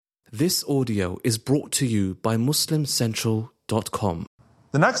This audio is brought to you by MuslimCentral.com.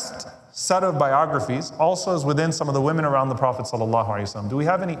 The next set of biographies also is within some of the women around the Prophet ﷺ. Do we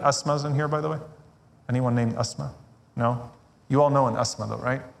have any Asmas in here, by the way? Anyone named Asma? No? You all know an Asma though,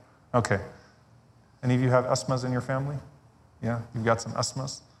 right? Okay. Any of you have Asmas in your family? Yeah? You've got some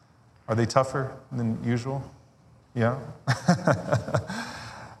Asmas? Are they tougher than usual? Yeah?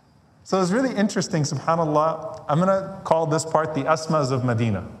 So it's really interesting, subhanAllah. I'm going to call this part the Asmas of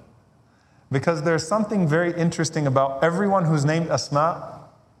Medina. Because there's something very interesting about everyone who's named Asma,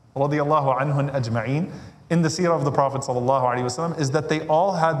 radiyallahu anhun ajma'een, in the seerah of the Prophet sallallahu alaihi wasallam, is that they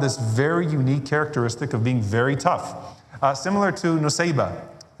all had this very unique characteristic of being very tough. Similar to Nusayba,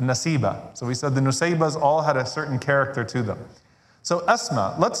 Nasiba. So we said the Nusaybas all had a certain character to them. So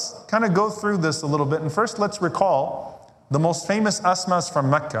Asma, let's kind of go through this a little bit. And first let's recall the most famous Asmas from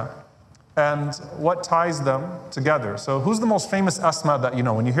Mecca and what ties them together. So who's the most famous Asma that you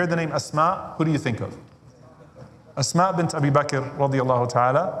know? When you hear the name Asma, who do you think of? Asma bint Abi Bakr radiyallahu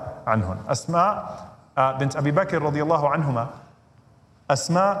ta'ala anhun. Asma bint Abi Bakr radiyallahu anhuma.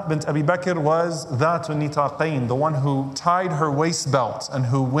 Asma bint Abi Bakr was Dhatun Nitaqayn, the one who tied her waist belt and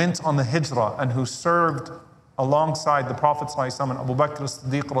who went on the hijrah and who served alongside the Prophet ﷺ and Abu Bakr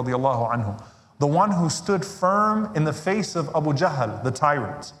as-Siddiq radiyallahu anhu. The one who stood firm in the face of Abu Jahl, the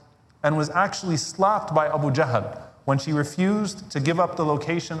tyrant, and was actually slapped by Abu Jahl when she refused to give up the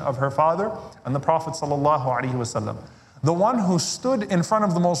location of her father and the Prophet ﷺ. The one who stood in front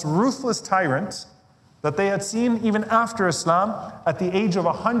of the most ruthless tyrant that they had seen even after Islam at the age of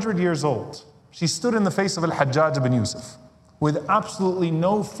 100 years old. She stood in the face of Al-Hajjaj ibn Yusuf with absolutely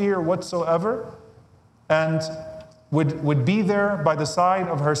no fear whatsoever and would be there by the side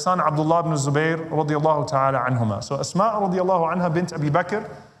of her son Abdullah ibn Zubayr radiyallahu ta'ala anhuma. So Asma radiyallahu anha bint Abi Bakr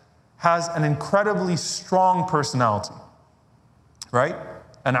has an incredibly strong personality, right?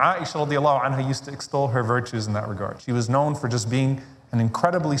 And Aisha radiallahu anha used to extol her virtues in that regard. She was known for just being an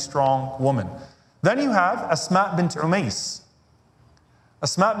incredibly strong woman. Then you have Asma bint Umays.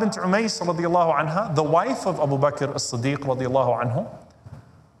 Asma bint Umays radiallahu anha, the wife of Abu Bakr as-Siddiq radiallahu anhu,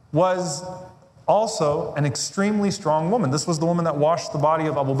 was also an extremely strong woman. This was the woman that washed the body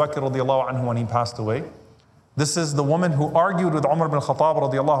of Abu Bakr radiallahu anhu when he passed away. This is the woman who argued with Umar ibn Khattab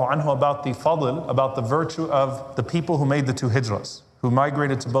radiallahu anhu about the fadl, about the virtue of the people who made the two hijras, who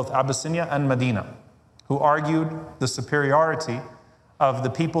migrated to both Abyssinia and Medina, who argued the superiority of the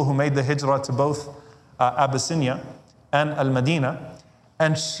people who made the hijrah to both Abyssinia and Al-Madinah.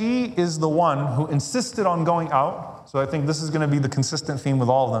 And she is the one who insisted on going out. So I think this is going to be the consistent theme with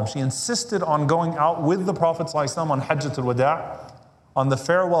all of them. She insisted on going out with the Prophet ﷺ on Hajjatul Wada', on the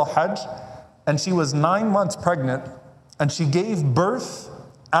farewell Hajj. And she was 9 months pregnant, and she gave birth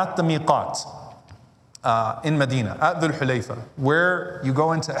at the miqat in Medina, at Dhul Hulayfa, where you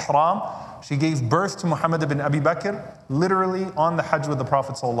go into ihram. She gave birth to Muhammad ibn Abi Bakr, literally on the Hajj with the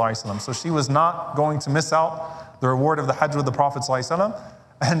Prophet ﷺ. So she was not going to miss out the reward of the Hajj with the Prophet ﷺ.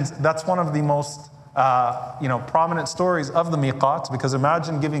 And that's one of the most prominent stories of the miqat, because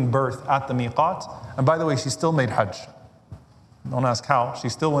imagine giving birth at the miqat. And by the way, she still made Hajj. Don't ask how. She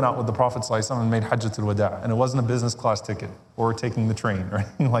still went out with the Prophet ﷺ and made Hajjatul Wada'. And it wasn't a business class ticket or taking the train or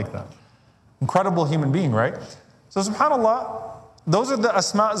anything like that. Incredible human being, right? So subhanAllah, those are the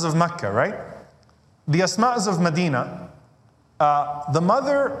Asma'as of Mecca, right? The Asma'as of Medina, the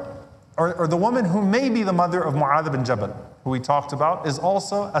mother or the woman who may be the mother of Mu'adh bin Jabal, who we talked about, is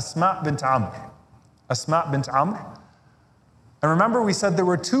also Asma' bint Amr. Asma' bint Amr. And remember, we said there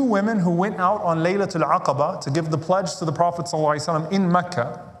were two women who went out on Laylatul Aqaba to give the pledge to the Prophet ﷺ in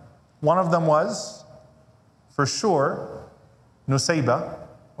Mecca. One of them was, for sure, Nusayba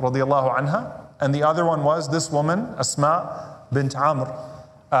radiyallahu anha, and the other one was this woman, Asma bint Amr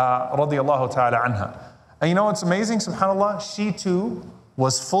radiyallahu ta'ala anha. And you know what's amazing, subhanAllah? She too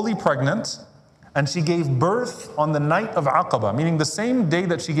was fully pregnant, and she gave birth on the night of Aqaba, meaning the same day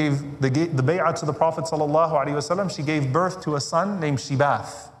that she gave the bay'ah to the Prophet ﷺ, she gave birth to a son named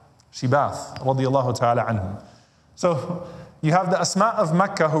Shibath radiyallahu ta'ala anhu. So you have the Asma of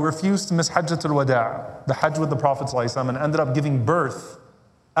Mecca who refused to miss Hajjatul Wada', the Hajj with the Prophet ﷺ, and ended up giving birth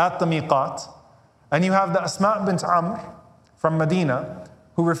at the miqat. And you have the Asma bint Amr from Medina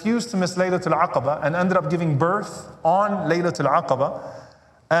who refused to miss Laylatul Aqaba and ended up giving birth on Laylatul Aqaba.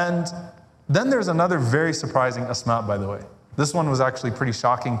 And then there's another very surprising Asma, by the way. This one was actually pretty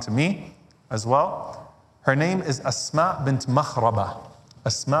shocking to me as well. Her name is Asma bint Makhraba.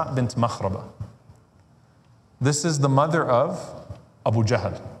 Asma bint Makhraba. This is the mother of Abu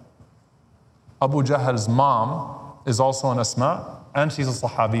Jahl. Abu Jahl's mom is also an Asma, and she's a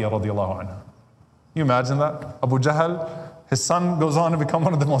Sahabiya radiyallahu anha. You imagine that? Abu Jahl, His son goes on to become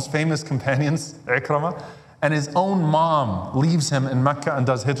one of the most famous companions, Ikramah, and his own mom leaves him in Mecca and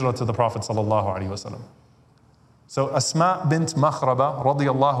does hijrah to the Prophet sallallahu alaihi wasallam. So Asma bint Makhraba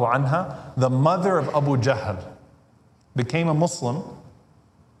radiyallahu anha, the mother of Abu Jahl, became a Muslim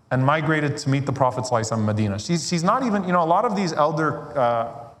and migrated to meet the Prophet sallallahu alaihi wasallam in Medina. She's not even, a lot of these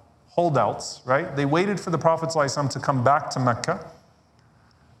elder holdouts, right? They waited for the Prophet sallallahu alaihi wasallam to come back to Mecca,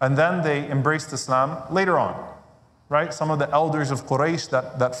 and then they embraced Islam later on, right? Some of the elders of Quraysh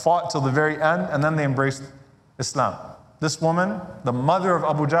that fought till the very end, and then they embraced Islam. This woman, the mother of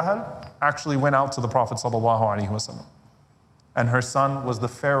Abu Jahl, actually went out to the Prophet sallallahu alaihi wasallam, and her son was the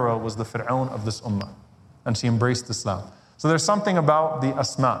pharaoh, was the Fir'aun of this ummah, and she embraced Islam. So there's something about the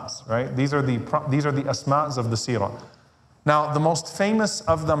asmas, right? These are the asmas of the seerah. Now, the most famous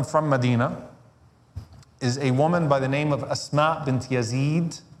of them from Medina is a woman by the name of Asma bint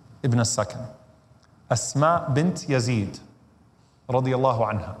Yazid ibn al-Sakan. Asma bint Yazid,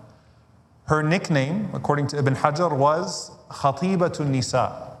 radiyallahu anha. Her nickname, according to Ibn Hajar, was Khatibatul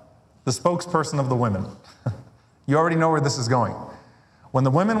Nisa, the spokesperson of the women. You already know where this is going. When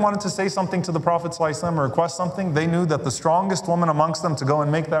the women wanted to say something to the Prophet ﷺ or request something, they knew that the strongest woman amongst them to go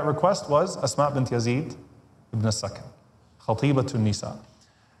and make that request was Asma bint Yazid ibn al-Sakan, Khatibatul Nisa.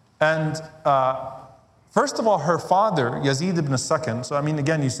 And first of all, her father, Yazid ibn al-Sakan, so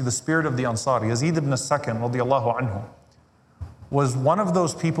again, you see the spirit of the Ansar, Yazid ibn al-Sakan, radiyallahu anhu, was one of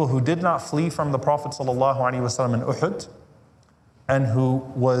those people who did not flee from the Prophet ﷺ in Uhud, and who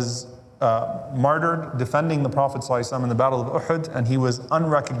was martyred defending the Prophet ﷺ in the Battle of Uhud, and he was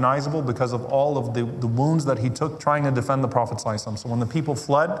unrecognizable because of all of the wounds that he took trying to defend the Prophet ﷺ. So when the people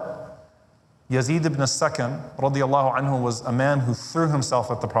fled, Yazid ibn al-Sakan radiyallahu anhu was a man who threw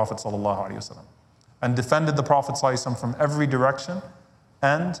himself at the Prophet ﷺ and defended the Prophet ﷺ from every direction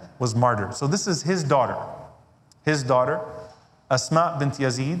and was martyred. So this is his daughter, Asma bint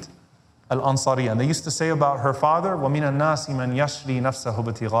Yazid al-Ansariya. And they used to say about her father, وَمِنَ النَّاسِ مَنْ يَشْرِي نَفْسَهُ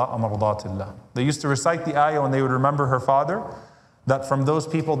بِابْتِغَاءِ مَرْضَاتِ اللَّهِ. They used to recite the ayah when they would remember her father, that from those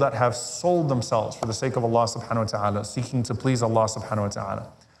people that have sold themselves for the sake of Allah subhanahu wa ta'ala, seeking to please Allah subhanahu wa ta'ala.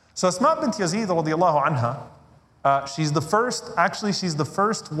 So Asma bint Yazid radiyallahu anha, she's the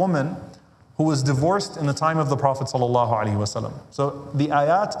first woman who was divorced in the time of the Prophet sallallahu alaihi wasallam. So the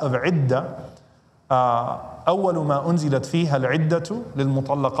ayat of iddah, أول ما أنزلت فيها العدة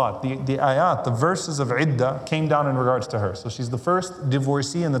للمطلقات. The ayat, the verses of iddah came down in regards to her. So she's the first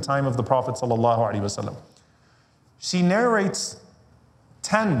divorcee in the time of the Prophet sallallahu alaihi wasallam. She narrates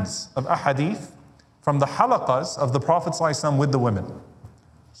tens of ahadith from the halaqas of the Prophet sallallahu alaihi wasallam with the women.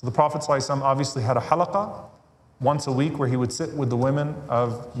 So the Prophet sallallahu alaihi wasallam obviously had a halaqah once a week where he would sit with the women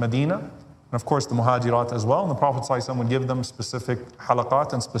of Medina, and of course the muhajirat as well. And the Prophet sallallahu alaihi wasallam would give them specific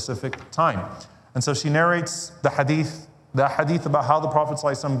halaqat and specific time. And so she narrates the hadith about how the Prophet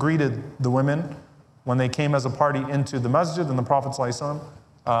ﷺ greeted the women when they came as a party into the masjid, and the Prophet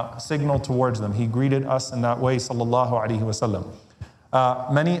ﷺ signaled towards them. He greeted us in that way, sallallahu alaihi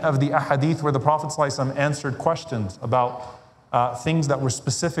wasallam. Many of the ahadith where the Prophet ﷺ answered questions about things that were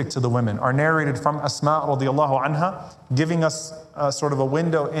specific to the women are narrated from Asma radiyallahu anha, giving us sort of a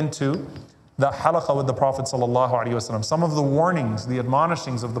window into the halaqah with the Prophet sallallahu alaihi wasallam. Some of the warnings, the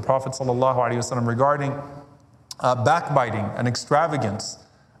admonishings of the Prophet sallallahu alaihi wasallam regarding backbiting and extravagance,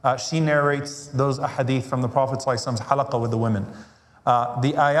 she narrates those ahadith from the Prophet sallallahu alaihi wasallam's halaqah with the women.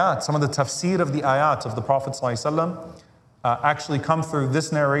 The ayat, some of the tafsir of the ayat of the Prophet sallallahu alaihi wasallam actually come through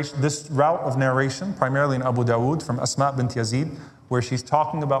this narration, this route of narration, primarily in Abu Dawood from Asma bint Yazid, where she's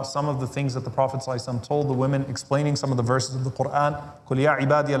talking about some of the things that the Prophet ﷺ told the women, explaining some of the verses of the Quran. قُلْ يَا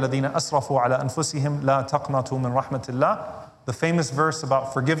عِبَادِيَ الَّذِينَ أَسْرَفُوا عَلَى أَنفُسِهِمْ لَا تَقْنَطُوا مِنْ رَحْمَةِ اللَّهِ. The famous verse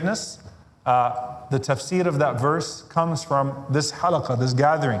about forgiveness, the tafsir of that verse comes from this halaqah, this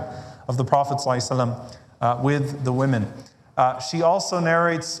gathering of the Prophet ﷺ with the women. She also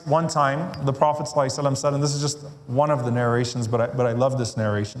narrates one time, the Prophet ﷺ said, and this is just one of the narrations, but I love this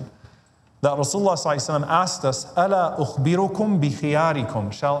narration, that Rasulullah ﷺ asked us, أَلَا أُخْبِرُكُمْ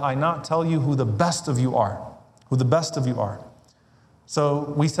بِخِيَارِكُمْ. Shall I not tell you who the best of you are? Who the best of you are?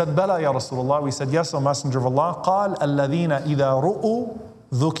 So we said, Bala ya Rasulullah. We said, yes, O Messenger of Allah. قَالَ الَّذِينَ إِذَا رُؤُوا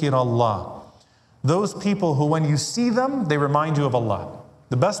ذُكِرَ اللَّهِ. Those people who when you see them, they remind you of Allah.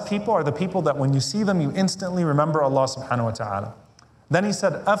 The best people are the people that when you see them, you instantly remember Allah subhanahu wa ta'ala. Then he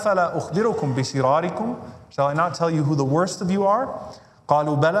said, أَفَلَا أُخْبِرُكُمْ بِشِرَارِكُمْ. Shall I not tell you who the worst of you are?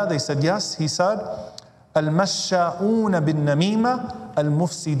 قالوا بلى. They said yes. He said المشاؤون بالنميمة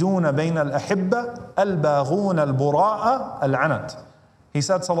المفسدون بين الأحبة الباغون البراء العنت. He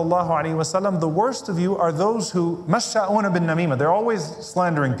said sallallahu alaihi wasallam, the worst of you are those who مشاؤون بالنميمة. They're always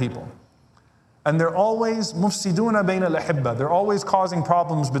slandering people. And they're always mufsiduna bayna al-ahibba. They're always causing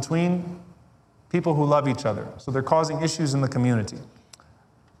problems between people who love each other. So they're causing issues in the community.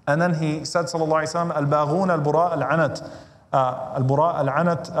 And then he said, sallallahu alayhi wa sallam, al-baghun al-bura al-anat. Al-bura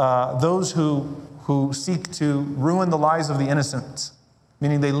al-anat, those who seek to ruin the lives of the innocent.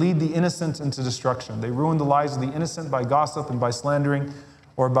 Meaning they lead the innocent into destruction. They ruin the lives of the innocent by gossip and by slandering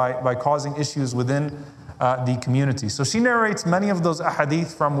or by causing issues within the community. So she narrates many of those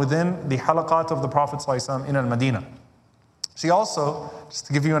ahadith from within the halaqat of the Prophet ﷺ in Al-Madinah. She also, just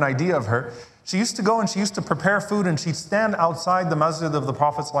to give you an idea of her, she used to go and she used to prepare food and she'd stand outside the masjid of the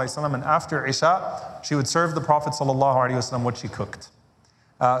Prophet ﷺ, and after Isha, she would serve the Prophet ﷺ what she cooked.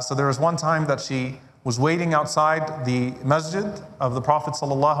 So there was one time that she was waiting outside the masjid of the Prophet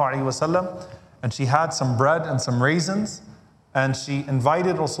ﷺ, and she had some bread and some raisins, and she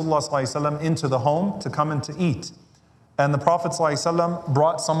invited Rasulullah ﷺ into the home to come and to eat. And the Prophet ﷺ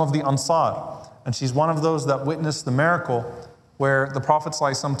brought some of the Ansar, and she's one of those that witnessed the miracle where the Prophet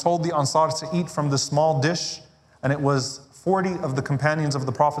ﷺ told the Ansar to eat from the small dish, and it was 40 of the companions of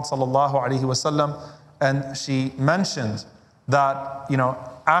the Prophet ﷺ, and she mentioned that,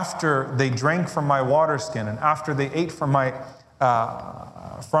 after they drank from my water skin and after they ate from my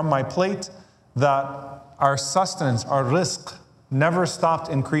plate, that our sustenance, our rizq, never stopped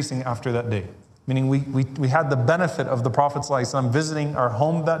increasing after that day. Meaning we had the benefit of the Prophet ﷺ visiting our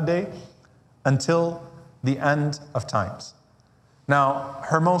home that day until the end of times. Now,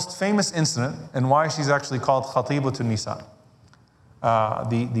 her most famous incident, and why she's actually called Khatibatun Nisa,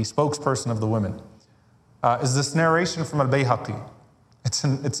 the spokesperson of the women, is this narration from Al-Bayhaqi. It's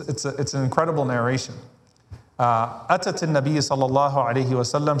an incredible narration. أتت النبي صلى الله عليه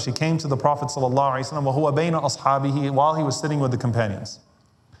وسلم. She came to the Prophet صلى الله عليه وسلم وهو بين أصحابه, while he was sitting with the companions.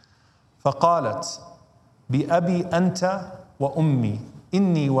 فقالت بأبي أنت وأمي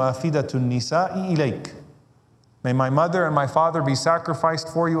إني وافدة النساء إليك. May my mother and my father be sacrificed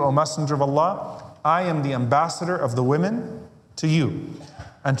for you, O Messenger of Allah. I am the ambassador of the women to you.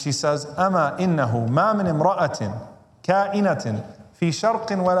 And she says, أما إنه ما من امرأة كائنة في شرق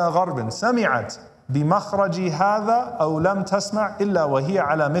ولا غرب سمعت بمخرج هذا أو لم تسمع إلا وهي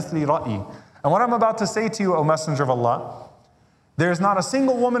على مثل رأيي. And what I'm about to say to you, O Messenger of Allah, there is not a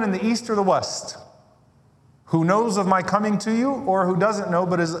single woman in the east or the west who knows of my coming to you, or who doesn't know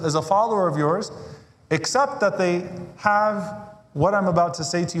but is a follower of yours, except that they have what I'm about to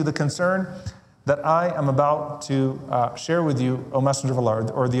say to you, the concern that I am about to share with you, O Messenger of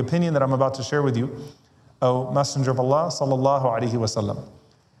Allah, or the opinion that I'm about to share with you, O Messenger of Allah sallallahu alaihi wasallam.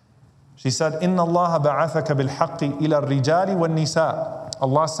 She said, إِنَّ اللَّهَ بَعَثَكَ بِالْحَقِّ إِلَى الرِّجَالِ وَالنِّسَاءِ.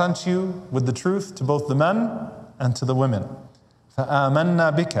 Allah sent you with the truth to both the men and to the women.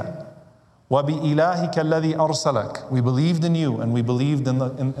 فَآمَنَّا بِكَ وَبِإِلَهِكَ الَّذِي أَرْسَلَكَ. We believed in you and we believed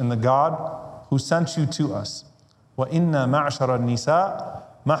in the God who sent you to us. وَإِنَّا مَعْشَرَ النِّسَاءِ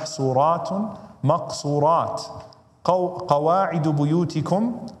مَحْصُورَاتٌ مَقْصُورَاتٌ قَوَاعِدُ بُيُوتِكُمْ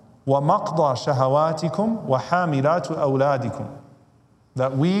وَمَقْضَى شَهَوَاتِكُمْ وَحَامِلَاتُ أَوْلَادِكُمْ.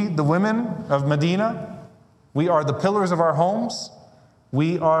 That we, the women of Medina, we are the pillars of our homes.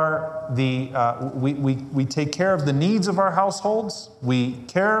 We are we take care of the needs of our households. We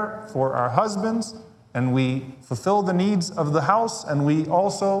care for our husbands, and we fulfill the needs of the house, and we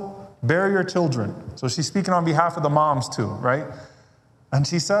also bear your children. So she's speaking on behalf of the moms too, right? And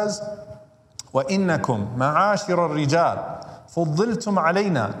she says, وَإِنَّكُمْ مَعَاشِرَ الرِّجَالِ فُضِّلْتُمْ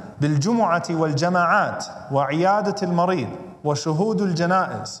عَلَيْنَا بِالْجُمُعَةِ وَالْجَمَاعَاتِ وَعِيَادَةِ الْمَرِيضِ وَشُهُودُ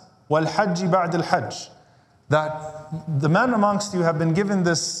الْجَنَائِزِ وَالْحَجِّ بَعْدَ الْحَجِّ. That the men amongst you have been given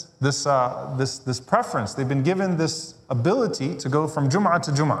this preference. They've been given this ability to go from Jum'ah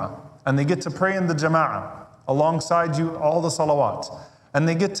to Jum'ah, and they get to pray in the Jama'ah alongside you, all the salawat. And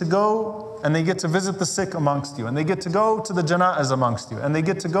they get to go and they get to visit the sick amongst you, and they get to go to the janaiz amongst you, and they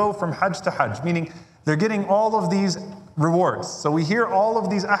get to go from Hajj to Hajj, meaning they're getting all of these rewards. So we hear all of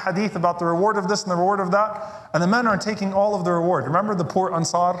these ahadith about the reward of this and the reward of that, and the men are taking all of the reward. Remember the poor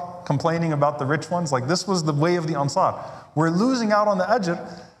Ansar complaining about the rich ones? Like, this was the way of the Ansar. We're losing out on the ajr.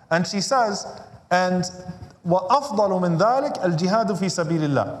 And she says, and وَأَفْضَلُ مِنْ ذَلِكَ الْجِهَادُ فِي سَبِيلِ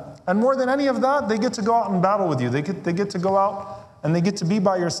اللَّهِ. And more than any of that, they get to go out and battle with you. They get to go out and they get to be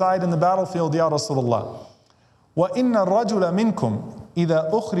by your side in the battlefield, Ya Rasulullah. وَإِنَّ الرَّجُلَ مِنْكُمْ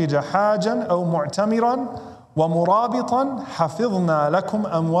إِذَا أُخْرِجَ حَاجًا أَوْ مُعْتَمِرًا وَمُرَابِطًا حَفِظْنَا لَكُمْ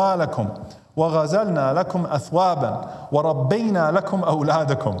أَمْوَالَكُمْ وَغَزَلْنَا لَكُمْ أَثْوَابًا وَرَبَّيْنَا لَكُمْ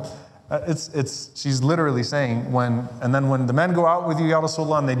أَوْلَادَكُمْ. She's literally saying, when the men go out with you, Ya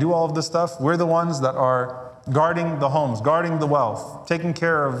Rasulullah, and they do all of this stuff, we're the ones that are guarding the homes, guarding the wealth, taking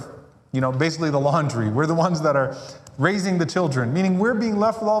care of, basically the laundry. We're the ones that are raising the children, meaning we're being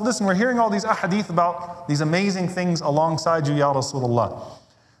left with all this and we're hearing all these ahadith about these amazing things alongside you, Ya Rasulullah.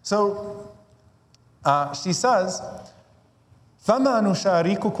 So she says, فَمَا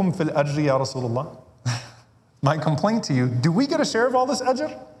نُشَارِكُكُمْ فِي الْأَجْرِ يَا رَسُولُ اللَّهِ. My complaint to you, do we get a share of all this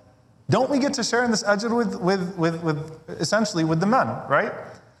ajr? Don't we get to share in this ajr with essentially with the men, right?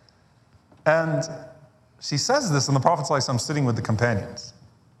 And she says this, and the Prophet ﷺ sitting with the companions,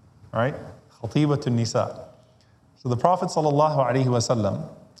 right? Khatibatun Nisa. So the Prophet ﷺ,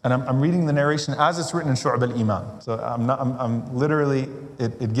 and I'm reading the narration as it's written in Shu'ab al-Iman. So I'm literally,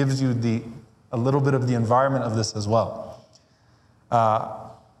 it gives you a little bit of the environment of this as well.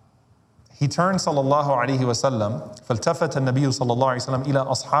 He turned sallallahu alayhi wasallam, فَالْتَفَتَ النَّبِيُّ صلى الله عليه وسلم إلى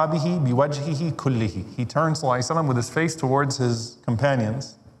أصحابه بوجهه كله. He turned sallallahu alayhi wasallam with his face towards his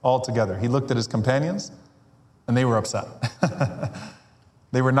companions all together. He looked at his companions and they were upset.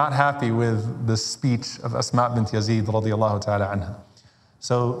 They were not happy with the speech of Asma bint Yazid radiyallahu ta'ala anha.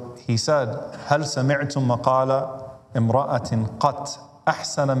 So he said, هل سمعتم مقال امرأة قط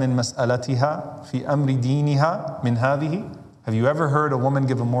أحسن من مسألتها في أمر دينها من هذه? Have you ever heard a woman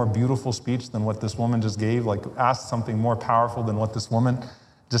give a more beautiful speech than what this woman just gave? Like asked something more powerful than what this woman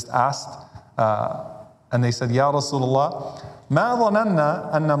just asked? And they said, Ya Rasulullah, ما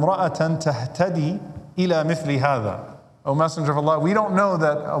ظننا أن امرأة تهتدي إلى مثل هذا. O Messenger of Allah, we don't know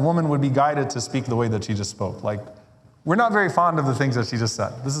that a woman would be guided to speak the way that she just spoke. Like, we're not very fond of the things that she just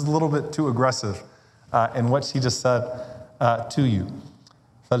said. This is a little bit too aggressive in what she just said to you.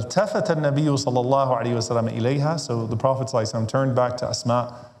 فالتفت النبي صلى الله عليه وسلم إليها. So the Prophet صلى الله عليه وسلم turned back to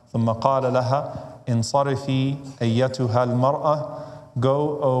Asma. ثم قال لها انصرفي أيتها المرأة.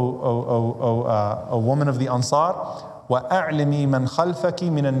 Go, O woman of the Ansar. وأعلمي من خلفك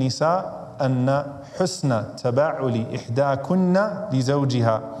من النساء أن حسن تباعل إحداكن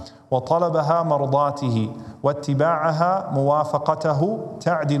لزوجها وطلبها مرضاته واتباعها موافقته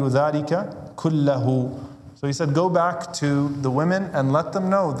تعدل ذلك كله. So he said, go back to the women and let them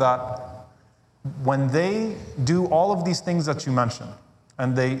know that when they do all of these things that you mentioned,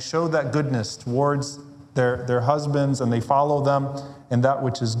 and they show that goodness towards their husbands and they follow them in that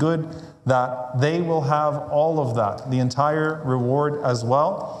which is good, that they will have all of that, the entire reward as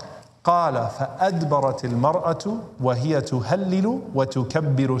well. قال فأدبرت المرأة وهي تهلل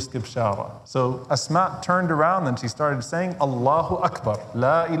وتكبر استبشارا. So Asma turned around and she started saying, Allahu Akbar,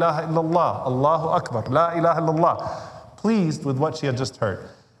 La ilaha illallah, Allahu Akbar, La ilaha illallah, pleased with what she had just heard.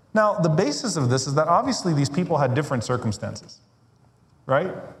 Now, the basis of this is that obviously these people had different circumstances,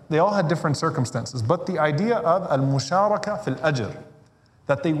 right? They all had different circumstances, but the idea of al-musharaka fil ajr,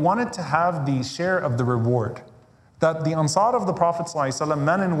 that they wanted to have the share of the reward, that the Ansar of the Prophet ﷺ,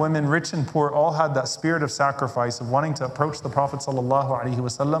 men and women, rich and poor, all had that spirit of sacrifice of wanting to approach the Prophet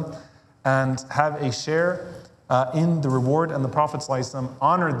ﷺ and have a share in the reward, and the Prophet ﷺ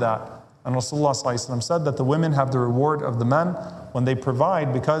honored that. And Rasulullah ﷺ said that the women have the reward of the men when they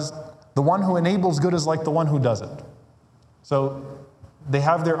provide, because the one who enables good is like the one who does it. So they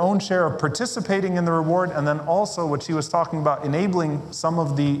have their own share of participating in the reward, and then also what she was talking about, enabling some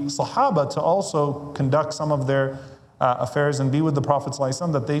of the Sahaba to also conduct some of their affairs and be with the Prophet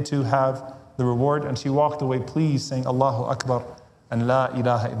ﷺ, that they too have the reward. And she walked away pleased, saying Allahu Akbar and La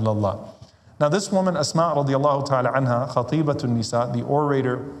ilaha illallah. Now this woman, Asma radiallahu ta'ala anha, Khatibatun Nisa, the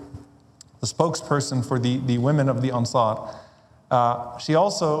orator, the spokesperson for the women of the Ansar, she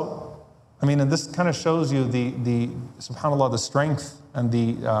also, and this kind of shows you the subhanAllah, the strength and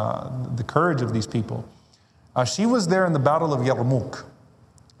the courage of these people. She was there in the battle of Yarmouk.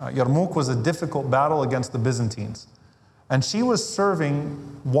 Yarmouk was a difficult battle against the Byzantines. And she was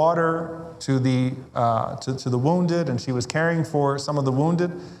serving water to the wounded, and she was caring for some of the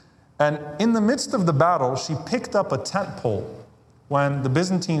wounded. And in the midst of the battle, she picked up a tent pole when the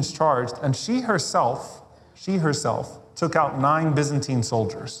Byzantines charged, and she herself took out 9 Byzantine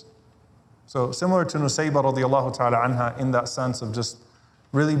soldiers. So similar to Nusayba radiallahu ta'ala anha, in that sense of just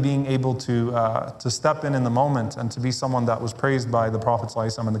really being able to step in the moment and to be someone that was praised by the Prophet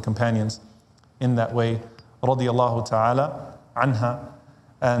ﷺ and the companions in that way, radiallahu ta'ala anha.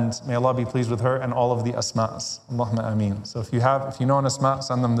 And may Allah be pleased with her and all of the asma'as. Allahumma ameen. So if you know an asma',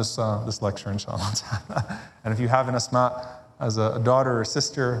 send them this lecture, inshallah ta'ala. And if you have an asma' as a daughter or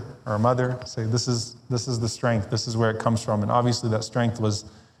sister or a mother, say this is the strength, this is where it comes from. And obviously that strength was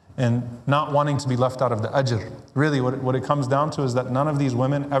in not wanting to be left out of the ajr. Really what it comes down to is that none of these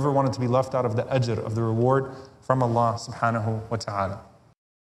women ever wanted to be left out of the ajr, of the reward from Allah subhanahu wa ta'ala.